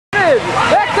good.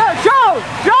 Back up, Joe.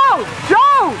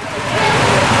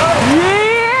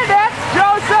 Yeah, that's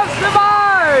Joseph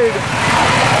Savard.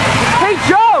 Hey,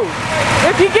 Joe,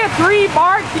 if you get 3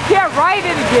 marks, you can't write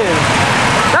it again.